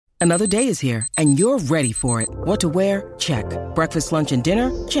Another day is here, and you're ready for it. What to wear? Check. Breakfast, lunch, and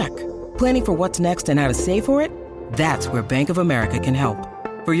dinner? Check. Planning for what's next and how to save for it? That's where Bank of America can help.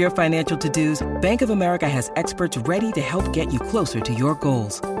 For your financial to-dos, Bank of America has experts ready to help get you closer to your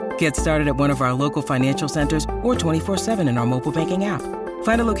goals. Get started at one of our local financial centers or 24/7 in our mobile banking app.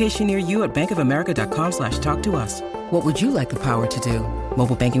 Find a location near you at bankofamerica.com/talktous. What would you like the power to do?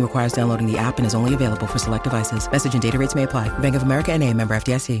 Mobile banking requires downloading the app and is only available for select devices. Message and data rates may apply. Bank of America N.A., member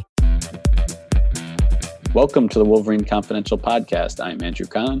FDIC. Welcome to the Wolverine Confidential Podcast. I'm Andrew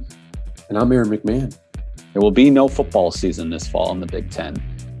Kahn. And I'm Aaron McMahon. There will be no football season this fall in the Big Ten.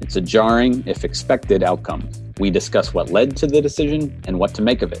 It's a jarring, if expected, outcome. We discuss what led to the decision and what to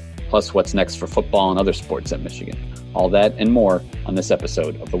make of it, plus what's next for football and other sports at Michigan. All that and more on this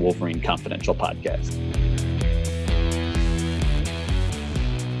episode of the Wolverine Confidential Podcast.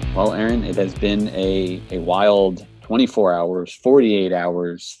 Well, Aaron, it has been a wild 24 hours, 48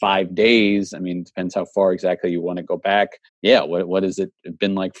 hours, 5 days. I mean, it depends how far exactly you want to go back. Yeah, what has it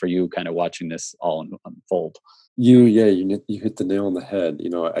been like for you kind of watching this all unfold? You hit the nail on the head. You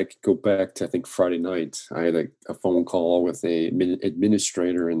know, I could go back to, I think, Friday night. I had a phone call with a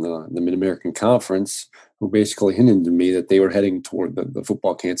administrator in the Mid-American Conference who basically hinted to me that they were heading toward the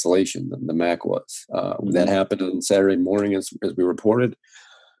football cancellation, the MAC was. That happened on Saturday morning as we reported.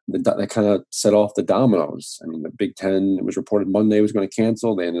 That kind of set off the dominoes. I mean, the Big Ten, it was reported Monday was going to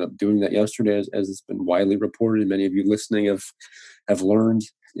cancel. They ended up doing that yesterday, as it's been widely reported. Many of you listening have learned.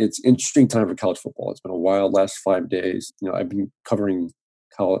 It's an interesting time for college football. It's been a wild last 5 days. You know, I've been covering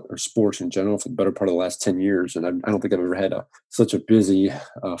college or sports in general for the better part of the last 10 years, and I don't think I've ever had such a busy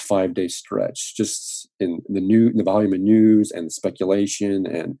 5-day stretch. Just in the volume of news and the speculation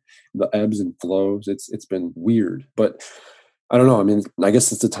and the ebbs and flows. It's been weird, but I don't know. I mean, I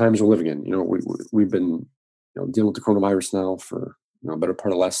guess it's the times we're living in. You know, we've been dealing with the coronavirus now for better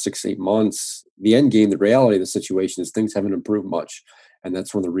part of the last 6-8 months. The end game, the reality of the situation is things haven't improved much, and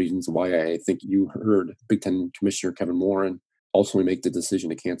that's one of the reasons why I think you heard Big Ten Commissioner Kevin Warren ultimately make the decision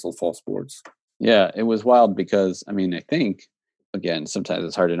to cancel fall sports. Yeah, it was wild because I mean, I think again, sometimes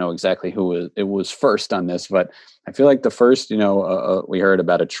it's hard to know exactly who it was first on this, but I feel like the first we heard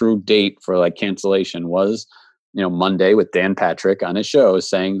about a true date for like cancellation was Monday with Dan Patrick on his show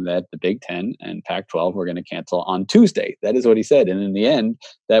saying that the Big Ten and Pac-12 were going to cancel on Tuesday. That is what he said. And in the end,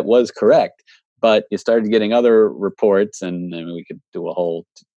 that was correct. But you started getting other reports, and I mean, we could do a whole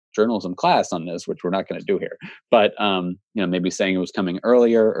journalism class on this, which we're not going to do here. But, maybe saying it was coming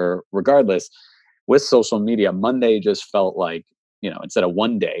earlier or regardless, with social media, Monday just felt like, instead of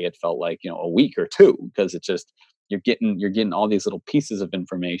one day, it felt like, a week or two, because it's just, you're getting all these little pieces of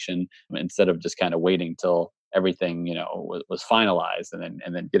information instead of just kind of waiting till everything was finalized and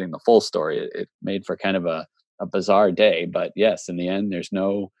then getting the full story. It made for kind of a bizarre day, but yes, in the end, there's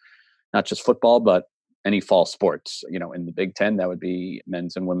not just football, but any fall sports. In the Big Ten, that would be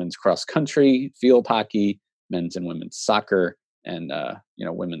men's and women's cross country, field hockey, men's and women's soccer, and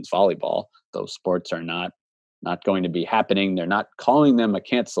women's volleyball. Those sports are not going to be happening. They're not calling them a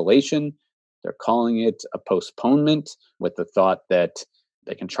cancellation. They're calling it a postponement with the thought that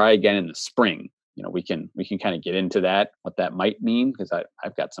they can try again in the spring. We can kind of get into that, what that might mean, because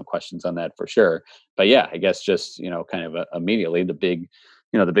I've got some questions on that for sure. But yeah, I guess just, kind of immediately the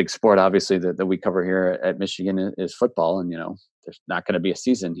big sport, obviously, that we cover here at Michigan is football. And, there's not going to be a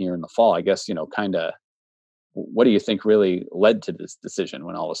season here in the fall. I guess, kind of, what do you think really led to this decision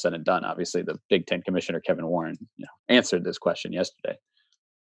when all was said and done? Obviously, the Big Ten Commissioner, Kevin Warren, answered this question yesterday.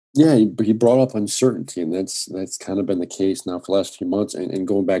 Yeah, he brought up uncertainty, and that's kind of been the case now for the last few months. And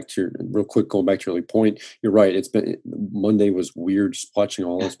going back to your early point, you're right. Monday was weird just watching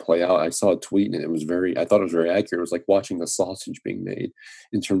all this play out. I saw a tweet, and I thought it was very accurate. It was like watching the sausage being made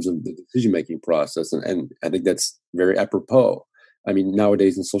in terms of the decision-making process. And I think that's very apropos. I mean,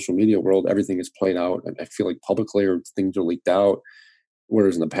 nowadays in social media world, everything is played out, and I feel like publicly, or things are leaked out.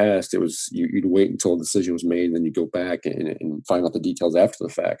 Whereas in the past, it was you'd wait until a decision was made, and then you go back and find out the details after the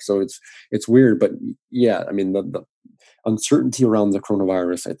fact. So it's weird, but yeah, I mean the uncertainty around the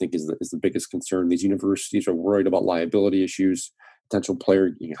coronavirus, I think, is the biggest concern. These universities are worried about liability issues, potential player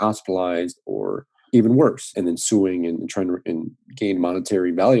getting hospitalized, or even worse, and then suing and trying to gain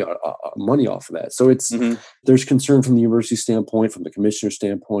monetary value, money off of that. So there's concern from the university standpoint, from the commissioner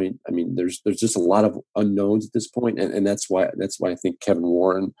standpoint. I mean, there's just a lot of unknowns at this point, and that's why I think Kevin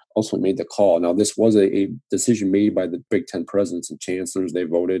Warren also made the call. Now, this was a decision made by the Big Ten presidents and chancellors. They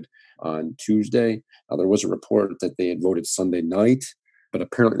voted on Tuesday. There was a report that they had voted Sunday night. but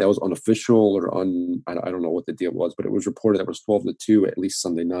apparently that was unofficial or I don't know what the deal was, but it was reported that it was 12-2 at least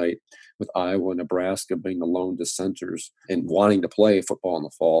Sunday night, with Iowa and Nebraska being the lone dissenters and wanting to play football in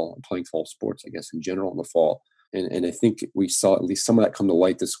the fall and playing fall sports, I guess, in general in the fall. And I think we saw at least some of that come to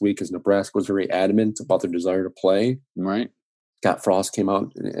light this week as Nebraska was very adamant about their desire to play. Right. Scott Frost came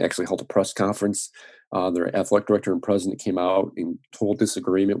out and actually held a press conference. Their athletic director and president came out in total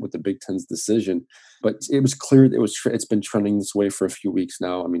disagreement with the Big Ten's decision. But it was clear that it's been trending this way for a few weeks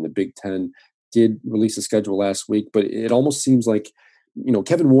now. I mean, the Big Ten did release a schedule last week, but it almost seems like,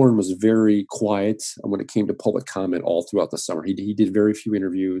 Kevin Warren was very quiet when it came to public comment all throughout the summer. He did very few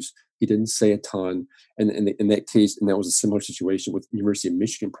interviews. He didn't say a ton. And in that case, and that was a similar situation with University of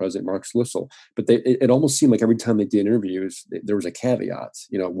Michigan president Mark Schlissel. But it almost seemed like every time they did interviews, there was a caveat.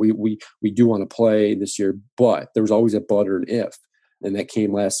 We do want to play this year, but there was always a but or an if. And that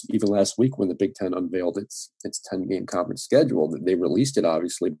came last week when the Big Ten unveiled its 10-game conference schedule. They released it,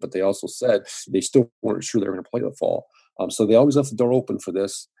 obviously, but they also said they still weren't sure they were going to play the fall. So they always left the door open for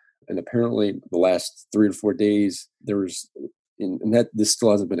this. And apparently the last 3 or 4 days, and that this still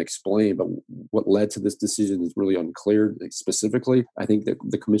hasn't been explained, but what led to this decision is really unclear specifically. I think that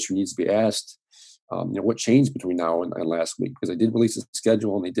the commissioner needs to be asked, what changed between now and last week, because they did release a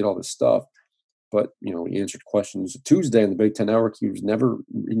schedule and they did all this stuff. But, he answered questions Tuesday in the Big Ten Network. He never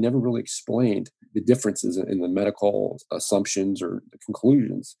really explained the differences in the medical assumptions or the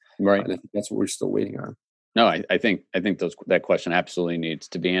conclusions. Right. And I think that's what we're still waiting on. No, I think that question absolutely needs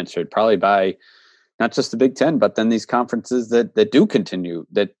to be answered, probably by not just the Big Ten, but then these conferences that do continue,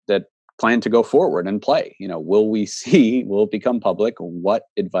 that plan to go forward and play. Will it become public what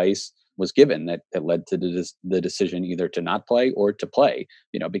advice was given that led to the decision either to not play or to play?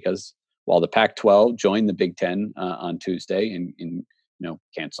 Because while the Pac-12 joined the Big Ten on Tuesday in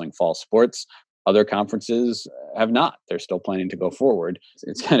canceling fall sports, other conferences have not. They're still planning to go forward.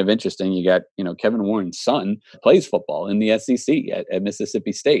 It's kind of interesting. You got, Kevin Warren's son plays football in the SEC at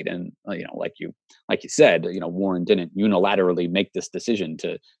Mississippi State. And, like you said, Warren didn't unilaterally make this decision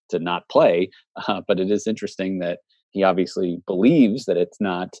to not play. But it is interesting that he obviously believes that it's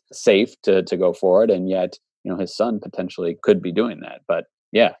not safe to go forward. And yet, his son potentially could be doing that. But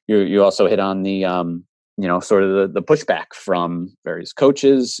yeah, you also hit on the, sort of the pushback from various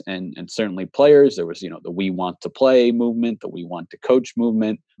coaches and certainly players. There was, the we want to play movement, the we want to coach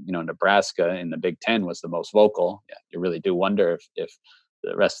movement. Nebraska in the Big Ten was the most vocal. Yeah, you really do wonder if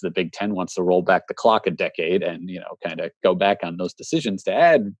the rest of the Big Ten wants to roll back the clock a decade and, kind of go back on those decisions to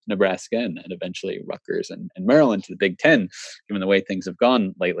add Nebraska and eventually Rutgers and Maryland to the Big Ten, given the way things have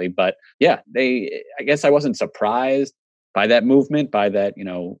gone lately. But yeah, I guess I wasn't surprised by that movement, by that,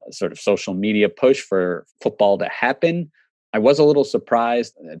 sort of social media push for football to happen. I was a little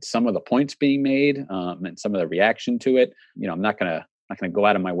surprised at some of the points being made and some of the reaction to it. I'm not gonna go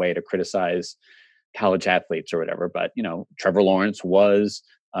out of my way to criticize college athletes or whatever, but Trevor Lawrence was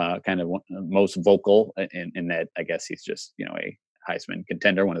kind of most vocal in that. I guess he's just a Heisman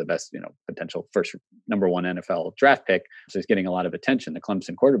contender, one of the best, potential first number 1 NFL draft pick. So he's getting a lot of attention, the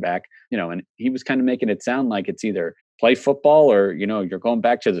Clemson quarterback, and he was kind of making it sound like it's either play football or, you're going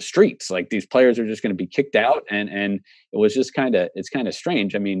back to the streets. Like these players are just going to be kicked out. And it was just it's kind of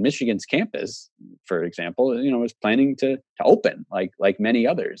strange. I mean, Michigan's campus, for example, is planning to open like many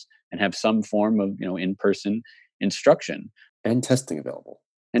others and have some form of, in-person instruction. And testing available.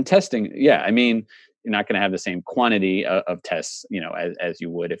 And testing. Yeah. I mean, you're not going to have the same quantity of tests, as you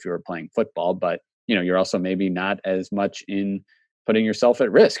would if you were playing football, but you're also maybe not as much in putting yourself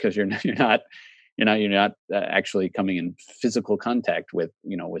at risk because you're not actually coming in physical contact with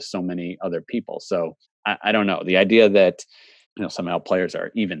so many other people. So I don't know. The idea that somehow players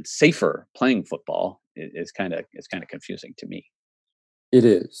are even safer playing football is kind of confusing to me. It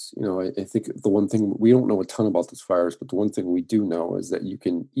is. I think the one thing we don't know a ton about this virus, but the one thing we do know is that you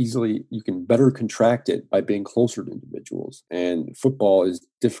can better contract it by being closer to individuals. And football is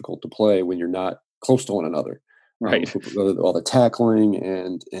difficult to play when you're not close to one another. Right. All the tackling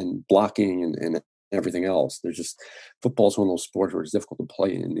and blocking and everything else. There's just football is one of those sports where it's difficult to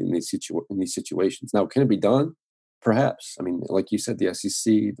play in these situations. Now, can it be done? Perhaps. I mean, like you said, the SEC,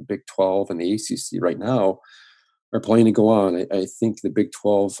 the Big 12, and the ACC right now are planning to go on. I think the Big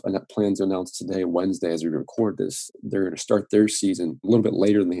 12 plans to announce today, Wednesday, as we record this, they're going to start their season a little bit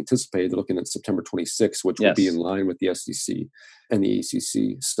later than they anticipated. They're looking at September 26th, which will be in line with the SEC and the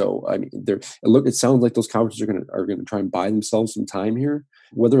ACC. So, I mean, it sounds like those conferences are going to try and buy themselves some time here.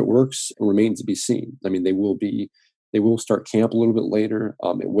 Whether it works remains to be seen. I mean, they will be They will start camp a little bit later.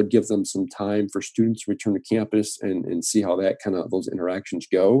 It would give them some time for students to return to campus and see how that those interactions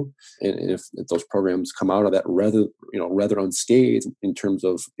go. And if those programs come out of that rather unscathed in terms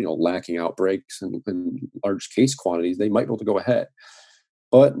of lacking outbreaks and large case quantities, they might be able to go ahead.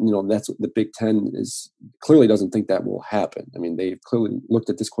 But that's what the Big Ten clearly doesn't think that will happen. I mean, they've clearly looked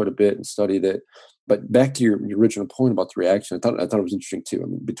at this quite a bit and studied it. But back to your original point about the reaction, I thought it was interesting too. I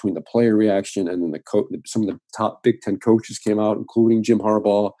mean, between the player reaction and then some of the top Big Ten coaches came out, including Jim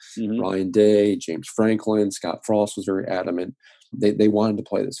Harbaugh, Ryan Day, James Franklin, Scott Frost was very adamant. They wanted to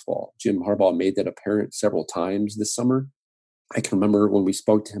play this fall. Jim Harbaugh made that apparent several times this summer. I can remember when we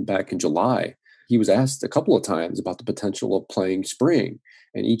spoke to him back in July, he was asked a couple of times about the potential of playing spring.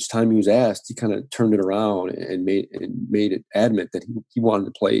 And each time he was asked, he kind of turned it around and made it adamant that he wanted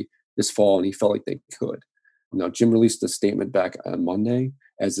to play this fall, and he felt like they could. Now, Jim released a statement back on Monday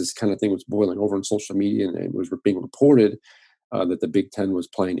as this kind of thing was boiling over on social media and it was being reported that the Big Ten was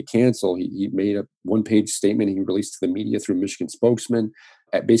planning to cancel. He made a one-page statement he released to the media through Michigan spokesman,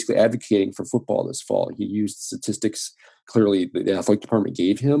 basically advocating for football this fall. He used statistics clearly the athletic department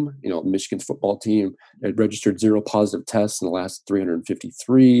gave him. Michigan's football team had registered 0 positive tests in the last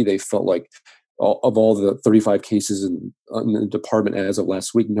 353. They felt like of all the 35 cases in the department as of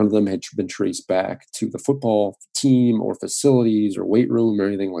last week, none of them had been traced back to the football team or facilities or weight room or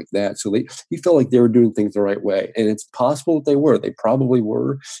anything like that. So he felt like they were doing things the right way. And it's possible that they were. They probably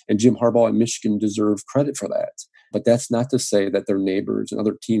were. And Jim Harbaugh and Michigan deserve credit for that. But that's not to say that their neighbors and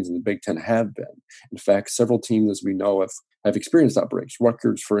other teams in the Big Ten have been. In fact, several teams, as we know, have experienced outbreaks.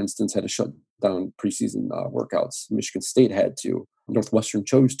 Rutgers, for instance, had to shut down preseason workouts. Michigan State had to. Northwestern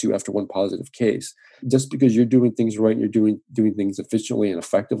chose to after one positive case. Just because you're doing things right and you're doing things efficiently and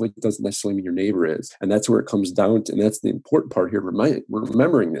effectively doesn't necessarily mean your neighbor is. And that's where it comes down to. And that's the important part here. We're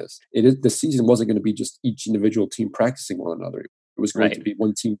remembering this. The season wasn't going to be just each individual team practicing one another. It was going to be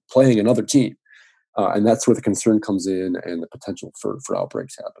one team playing another team. And that's where the concern comes in and the potential for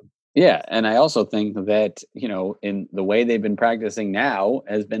outbreaks happen. Yeah. And I also think that, in the way they've been practicing now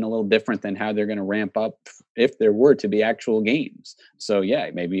has been a little different than how they're going to ramp up if there were to be actual games. So, yeah,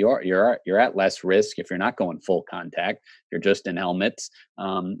 maybe you're at less risk if you're not going full contact. You're just in helmets,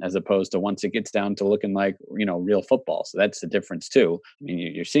 as opposed to once it gets down to looking like, real football. So that's the difference, too. I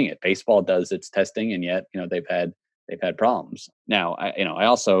mean, you're seeing it. Baseball does its testing, and yet, they've had problems. Now, I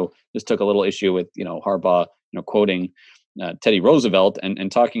also just took a little issue with, Harbaugh, quoting Teddy Roosevelt and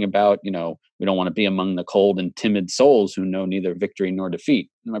talking about, we don't want to be among the cold and timid souls who know neither victory nor defeat.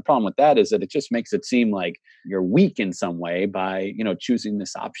 And my problem with that is that it just makes it seem like you're weak in some way by, choosing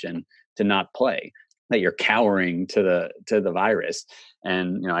this option to not play, that you're cowering to the virus.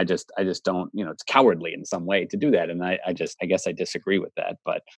 And, I just don't, it's cowardly in some way to do that. And I guess I disagree with that.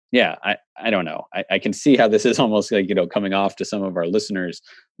 But yeah, I don't know. I can see how this is almost like, coming off to some of our listeners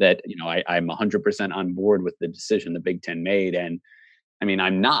that, I'm 100% on board with the decision the Big Ten made. And I mean,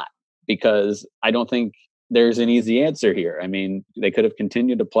 I'm not, because I don't think there's an easy answer here. I mean, they could have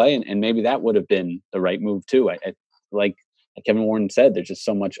continued to play and maybe that would have been the right move too. Like Kevin Warren said, there's just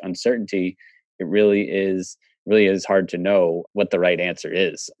so much uncertainty. It really is hard to know what the right answer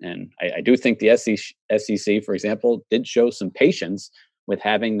is. And I do think the SEC, for example, did show some patience with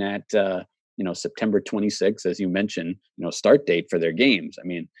having that, September 26th, as you mentioned, start date for their games. I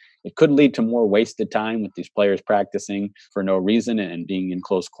mean, it could lead to more wasted time with these players practicing for no reason and being in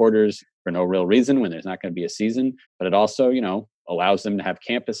close quarters for no real reason when there's not going to be a season. But it also, allows them to have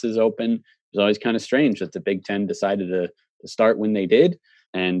campuses open. It's always kind of strange that the Big Ten decided to start when they did.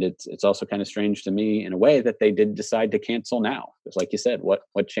 And it's also kind of strange to me in a way that they did decide to cancel now. Because like you said,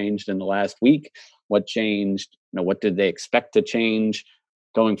 what changed in the last week? What changed? What did they expect to change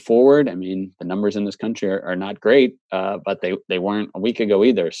going forward? I mean, the numbers in this country are not great, but they weren't a week ago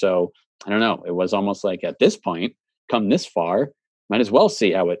either. So I don't know. It was almost like at this point, come this far, might as well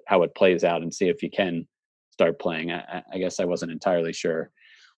see how it plays out and see if you can start playing. I guess I wasn't entirely sure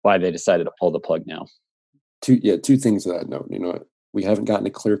why they decided to pull the plug now. Two things to that note. We haven't gotten a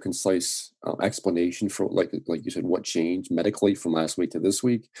clear, concise explanation for, like you said, what changed medically from last week to this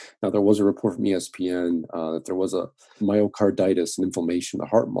week. Now, there was a report from ESPN that there was a myocarditis and inflammation of the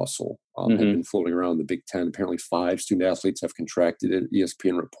heart muscle had been floating around the Big Ten. Apparently, 5 student athletes have contracted it,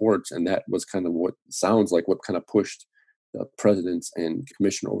 ESPN reports, and that was kind of what sounds like what kind of pushed the presidents and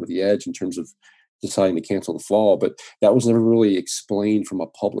commissioner over the edge in terms of deciding to cancel the fall, but that was never really explained from a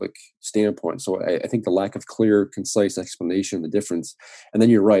public standpoint. So I think the lack of clear, concise explanation, the difference, and then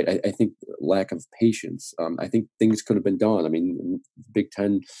you're right. I think lack of patience. I think things could have been done. I mean, Big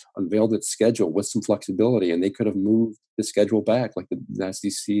Ten unveiled its schedule with some flexibility, and they could have moved the schedule back, like the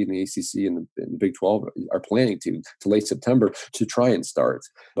SEC and the ACC and the Big 12 are planning to late September to try and start.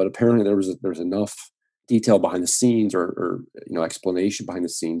 But apparently, there's enough detail behind the scenes or explanation behind the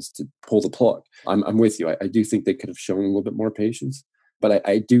scenes to pull the plug. I'm with you. I do think they could have shown a little bit more patience, but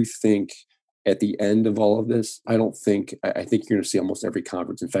I do think at the end of all of this, I think you're going to see almost every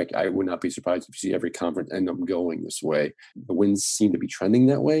conference. In fact, I would not be surprised if you see every conference end up going this way. The winds seem to be trending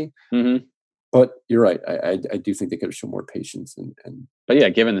that way. Mm-hmm. But you're right. I do think they could have shown more patience. But yeah,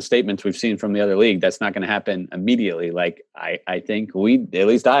 given the statements we've seen from the other league, that's not going to happen immediately. Like I think at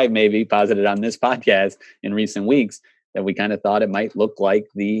least I maybe posited on this podcast in recent weeks that we kind of thought it might look like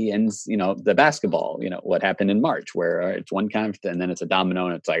the basketball, what happened in March, where it's one conference and then it's a domino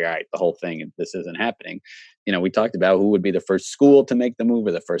and it's like, all right, the whole thing, and this isn't happening. We talked about who would be the first school to make the move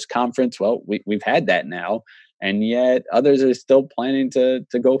or the first conference. Well, we've had that now. And yet others are still planning to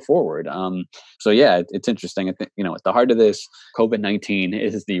go forward. So yeah, it's interesting. I think, at the heart of this, COVID-19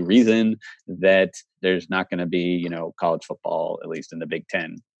 is the reason that there's not going to be, college football, at least in the Big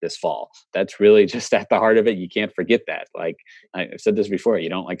Ten this fall. That's really just at the heart of it. You can't forget that. Like I've said this before, you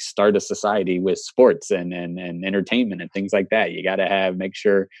don't like start a society with sports and entertainment and things like that. You got to make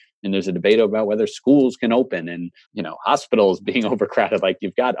sure. And there's a debate about whether schools can open and, hospitals being overcrowded. Like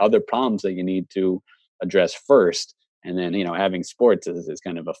you've got other problems that you need to address first, and then having sports is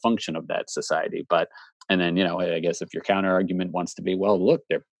kind of a function of that society. But and then I guess if your counter argument wants to be, well, look,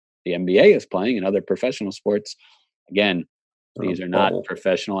 the NBA is playing and other professional sports, again, these are not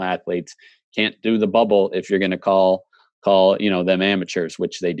professional athletes, can't do the bubble if you're going to call them amateurs,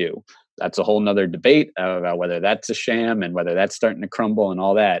 which they do. That's a whole nother debate about whether that's a sham and whether that's starting to crumble and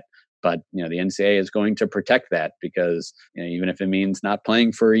all that. But the NCAA is going to protect that because even if it means not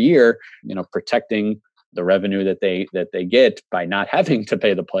playing for a year, protecting the revenue that they get by not having to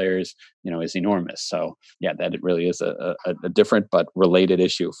pay the players, is enormous. So yeah, that it really is a different but related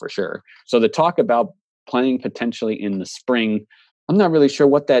issue for sure. So the talk about playing potentially in the spring, I'm not really sure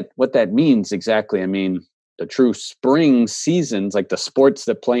what that means exactly. I mean, the true spring seasons, like the sports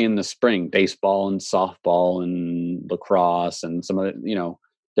that play in the spring, baseball and softball and lacrosse and some of the,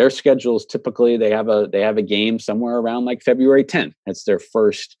 their schedules typically they have a game somewhere around like February 10th. That's their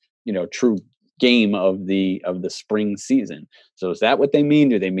first, true game of the spring season. So is that what they mean?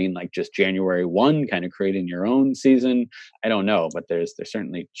 Do they mean like just January 1, kind of creating your own season? I don't know, but there's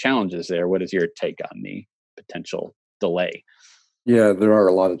certainly challenges there. What is your take on the potential delay? Yeah, there are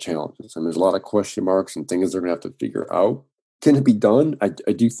a lot of challenges, and there's a lot of question marks and things they're going to have to figure out. Can it be done? I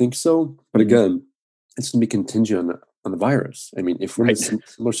do think so, but again, it's going to be contingent on the virus. I mean, if we're in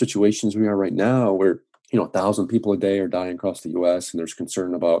similar situations we are right now, where 1,000 people a day are dying across the U.S. and there's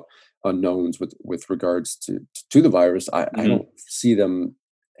concern about unknowns with regards to the virus, I don't see them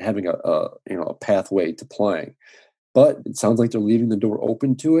having a pathway to playing. But it sounds like they're leaving the door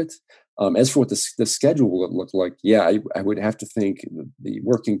open to it. As for what the schedule will look like, yeah, I would have to think the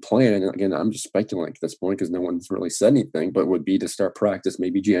working plan, and again, I'm just speculating at this point because no one's really said anything, but would be to start practice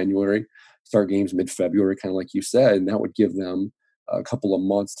maybe January, start games mid-February, kind of like you said, and that would give them a couple of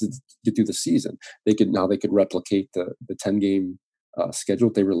months to get through the season. They could replicate the 10-game schedule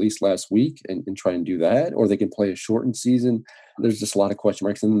that they released last week and try and do that, or they can play a shortened season. There's just a lot of question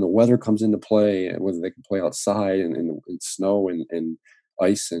marks, and then the weather comes into play, and whether they can play outside in snow and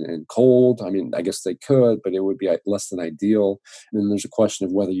ice and cold. I mean, I guess they could, but it would be less than ideal. And then there's a question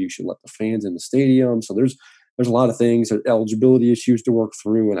of whether you should let the fans in the stadium. So there's a lot of things, there's eligibility issues to work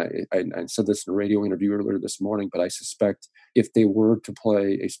through. And I said this in a radio interview earlier this morning, but I suspect if they were to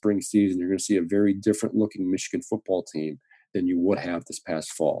play a spring season, you're going to see a very different looking Michigan football team than you would have this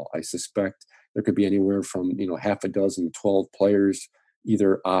past fall. I suspect there could be anywhere from, half a dozen, 12 players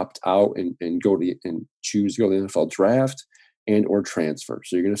either opt out and choose to go to the NFL draft and or transfer.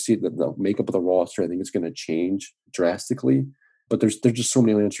 So you're going to see the makeup of the roster. I think it's going to change drastically, but there's just so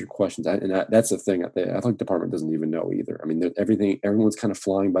many unanswered questions. That's the thing. The athletic department doesn't even know either. I mean, everyone's kind of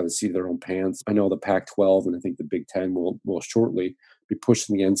flying by the seat of their own pants. I know the Pac-12 and I think the Big Ten will shortly be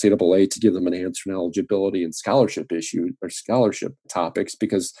pushing the NCAA to give them an answer on eligibility and scholarship issue or scholarship topics,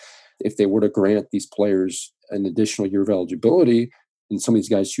 because if they were to grant these players an additional year of eligibility, and some of these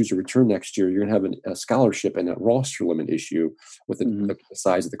guys choose to return next year, you're going to have a scholarship and a roster limit issue with the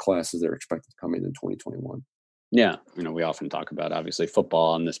size of the classes that are expected to come in 2021. Yeah, we often talk about obviously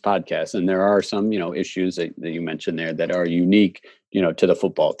football on this podcast, and there are some, issues that you mentioned there that are unique, to the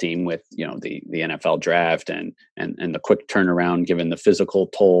football team with, the NFL draft and the quick turnaround, given the physical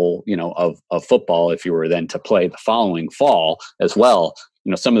toll, of football. If you were then to play the following fall as well,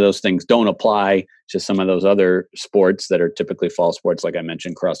 some of those things don't apply to some of those other sports that are typically fall sports, like I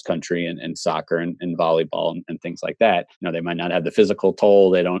mentioned, cross country and soccer and volleyball and things like that. They might not have the physical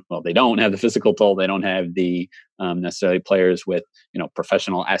toll. They don't have the physical toll. They don't have the necessarily players with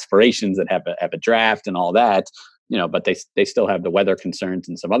professional aspirations that have a draft and all that, but they still have the weather concerns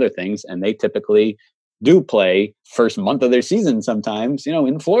and some other things, and they typically do play first month of their season sometimes,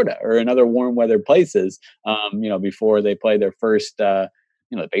 in Florida or in other warm weather places, before they play their first.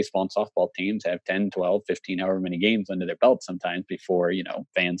 The baseball and softball teams have 10, 12, 15, however many games under their belt sometimes before,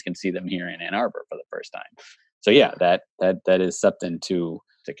 fans can see them here in Ann Arbor for the first time. So yeah, that is something to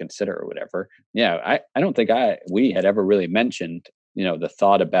consider or whatever. Yeah, I don't think we had ever really mentioned, the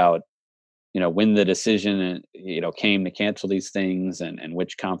thought about, when the decision, came to cancel these things and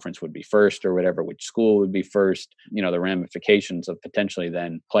which conference would be first or whatever, which school would be first, the ramifications of potentially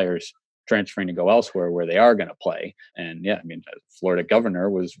then players transferring to go elsewhere where they are going to play. And yeah, the Florida governor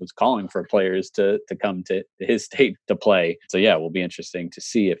was calling for players to come to his state to play. So yeah, it will be interesting to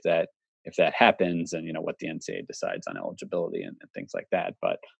see if that happens and what the NCAA decides on eligibility and things like that.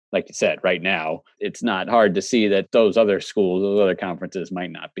 But like you said, right now it's not hard to see that those other schools, those other conferences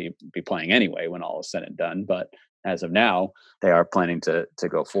might not be playing anyway when all is said and done. But as of now, they are planning to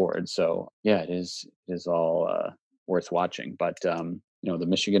go forward. So yeah, it is all worth watching. But the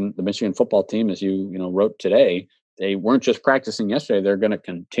Michigan football team, as you wrote today, they weren't just practicing yesterday. They're going to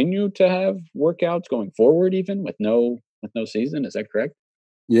continue to have workouts going forward, even with no season. Is that correct?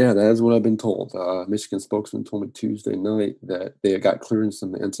 Yeah, that is what I've been told. Michigan spokesman told me Tuesday night that they got clearance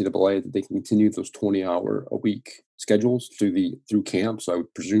from the NCAA that they can continue those 20-hour-a-week schedules through camp. So I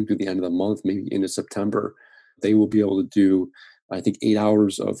would presume through the end of the month, maybe into September, they will be able to do, I think, 8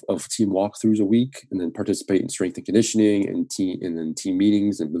 hours of team walkthroughs a week, and then participate in strength and conditioning and then team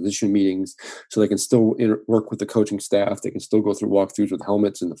meetings and position meetings. So they can still work with the coaching staff. They can still go through walkthroughs with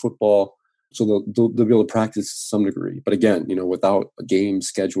helmets in the football. So they'll be able to practice to some degree. But again, without a game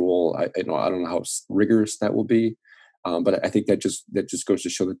schedule, I don't know how rigorous that will be. But I think that just goes to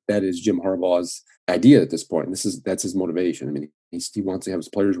show that is Jim Harbaugh's idea at this point. That's his motivation. He wants to have his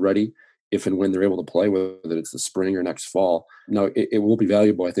players ready if and when they're able to play, whether it's the spring or next fall. Now, it will be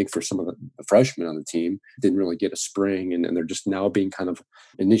valuable, I think, for some of the freshmen on the team. Didn't really get a spring, and they're just now being kind of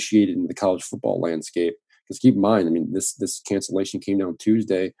initiated in the college football landscape. Because keep in mind, this cancellation came down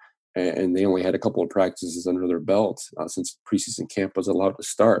Tuesday, and they only had a couple of practices under their belt since preseason camp was allowed to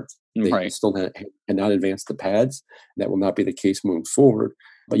start. They still had not advanced the pads. That will not be the case moving forward.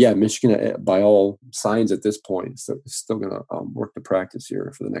 But yeah, Michigan, by all signs at this point, is still going to work the practice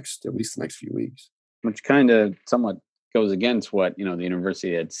here for at least the next few weeks. Which kind of somewhat goes against what the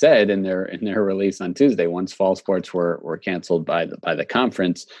university had said in their release on Tuesday. Once fall sports were canceled by the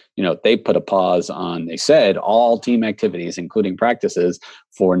conference, they put a pause on. They said all team activities, including practices,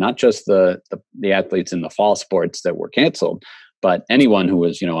 for not just the athletes in the fall sports that were canceled, but anyone who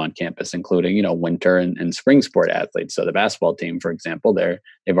was on campus, including winter and spring sport athletes. So the basketball team, for example,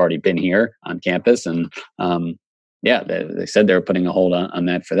 they've already been here on campus, and they said they were putting a hold on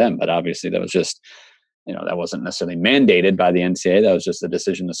that for them. But obviously, that was just that wasn't necessarily mandated by the NCAA. That was just a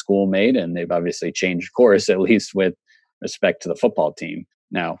decision the school made, and they've obviously changed course, at least with respect to the football team.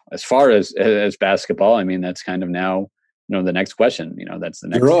 Now, as far as basketball, that's kind of now the next question. That's the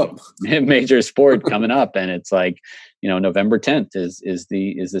next major sport coming up, and it's like November 10th is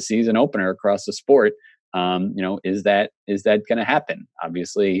the season opener across the sport. Is that going to happen?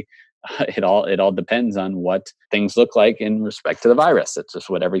 Obviously, it all depends on what things look like in respect to the virus. It's just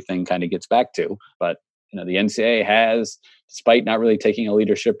what everything kind of gets back to. But the NCAA has, despite not really taking a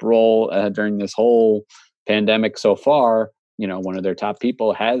leadership role during this whole pandemic so far, one of their top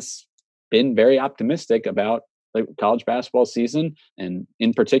people has been very optimistic about the college basketball season, and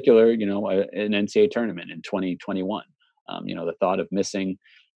in particular, an NCAA tournament in 2021. The thought of missing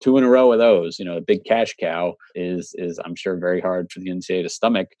 2 in a row of those, a big cash cow is I'm sure very hard for the NCAA to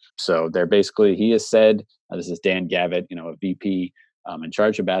stomach. So he has said, this is Dan Gavitt, a VP in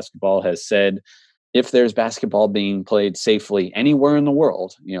charge of basketball, has said, if there's basketball being played safely anywhere in the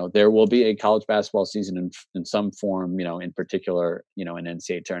world, there will be a college basketball season in some form, in particular, an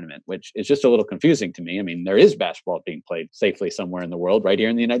NCAA tournament, which is just a little confusing to me. There is basketball being played safely somewhere in the world, right here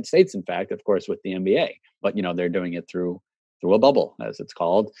in the United States, in fact, of course, with the NBA, but, they're doing it through a bubble, as it's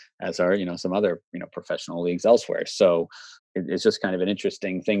called, as are, some other, professional leagues elsewhere. So it's just kind of an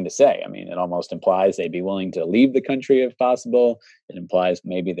interesting thing to say. I mean, it almost implies they'd be willing to leave the country if possible. It implies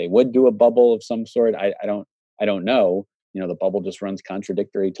maybe they would do a bubble of some sort. I don't know. The bubble just runs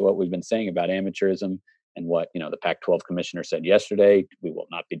contradictory to what we've been saying about amateurism and what, the Pac-12 commissioner said yesterday. We will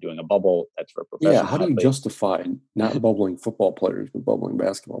not be doing a bubble. That's for professional Yeah, how do you athletes. Justify not bubbling football players, but bubbling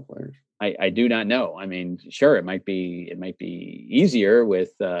basketball players? I do not know. I mean, sure, it might be easier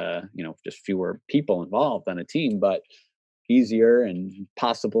with just fewer people involved on a team, but easier and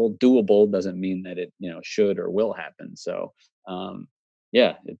possible, doable doesn't mean that it should or will happen. So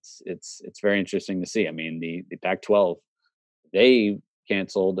it's very interesting to see. I mean, the Pac-12, they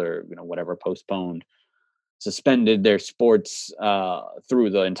canceled or whatever, postponed, suspended their sports through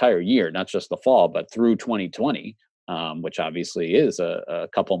the entire year, not just the fall, but through 2020, which obviously is a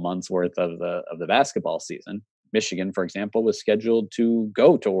couple months worth of the basketball season. Michigan, for example, was scheduled to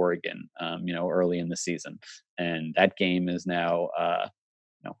go to Oregon, early in the season, and that game is now,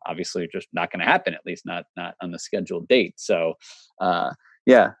 obviously just not going to happen, at least not on the scheduled date. So, I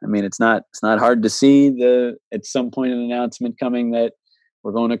mean, it's not hard to see at some point an announcement coming that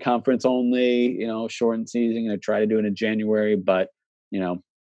we're going to conference only, shortened season, and try to do it in January. But,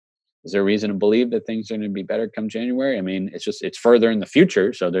 is there a reason to believe that things are going to be better come January? I mean, it's further in the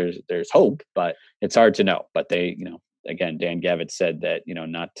future, so there's hope, but it's hard to know. But they, again, Dan Gavitz said that,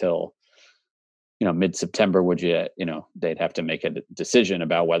 not till, mid-September they'd have to make a decision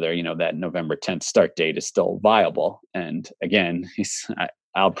about whether, that November 10th start date is still viable. And again,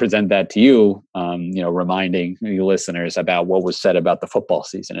 I'll present that to you, reminding you listeners about what was said about the football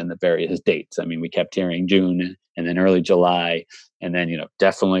season and the various dates. I mean, we kept hearing June and then early July, and then,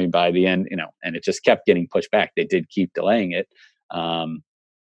 definitely by the end, and it just kept getting pushed back. They did keep delaying it, to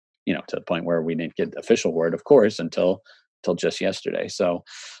the point where we didn't get official word, of course, until just yesterday. So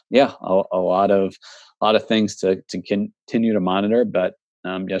yeah, a lot of things to continue to monitor. But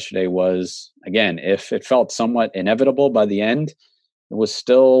yesterday was, again, if it felt somewhat inevitable by the end, it was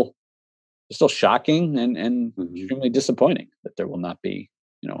still shocking and extremely disappointing that there will not be,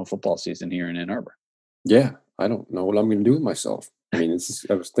 a football season here in Ann Arbor. Yeah, I don't know what I'm going to do with myself. I mean,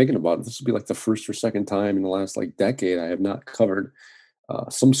 I was thinking about it. This will be like the first or second time in the last decade I have not covered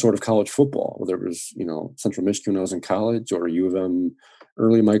some sort of college football, whether it was, Central Michigan when I was in college, or U of M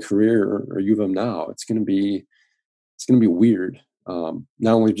early in my career, or U of M now. It's going to be weird.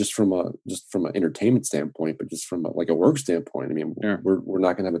 Not only just from an entertainment standpoint, but just from a work standpoint. I mean, we're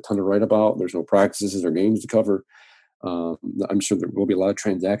not going to have a ton to write about. There's no practices or games to cover. I'm sure there will be a lot of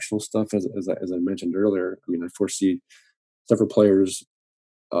transactional stuff, as I mentioned earlier. I mean, I foresee several players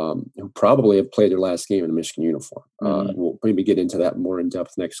who probably have played their last game in a Michigan uniform. We'll maybe get into that more in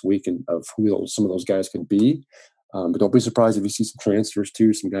depth next week, and of who some of those guys could be. But don't be surprised if you see some transfers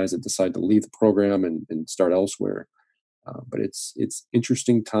too, some guys that decide to leave the program and start elsewhere. But it's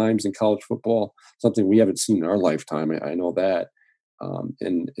interesting times in college football, something we haven't seen in our lifetime. I know that,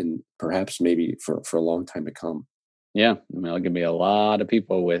 and perhaps maybe for a long time to come. Yeah, I mean, there's going to be a lot of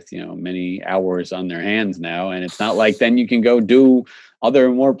people with, many hours on their hands now. And it's not like then you can go do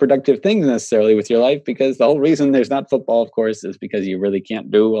other more productive things necessarily with your life, because the whole reason there's not football, of course, is because you really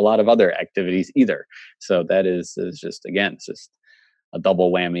can't do a lot of other activities either. So that is just, again, it's just a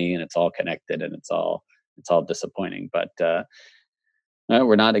double whammy, and it's all connected, and it's all disappointing. But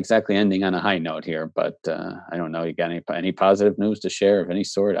we're not exactly ending on a high note here, but I don't know. You got any positive news to share of any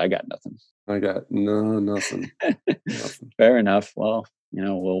sort? I got nothing. I got nothing. Nothing. Fair enough. Well,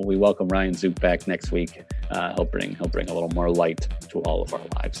 we welcome Ryan Zook back next week. He'll bring a little more light to all of our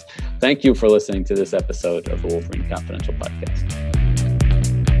lives. Thank you for listening to this episode of the Wolverine Confidential Podcast.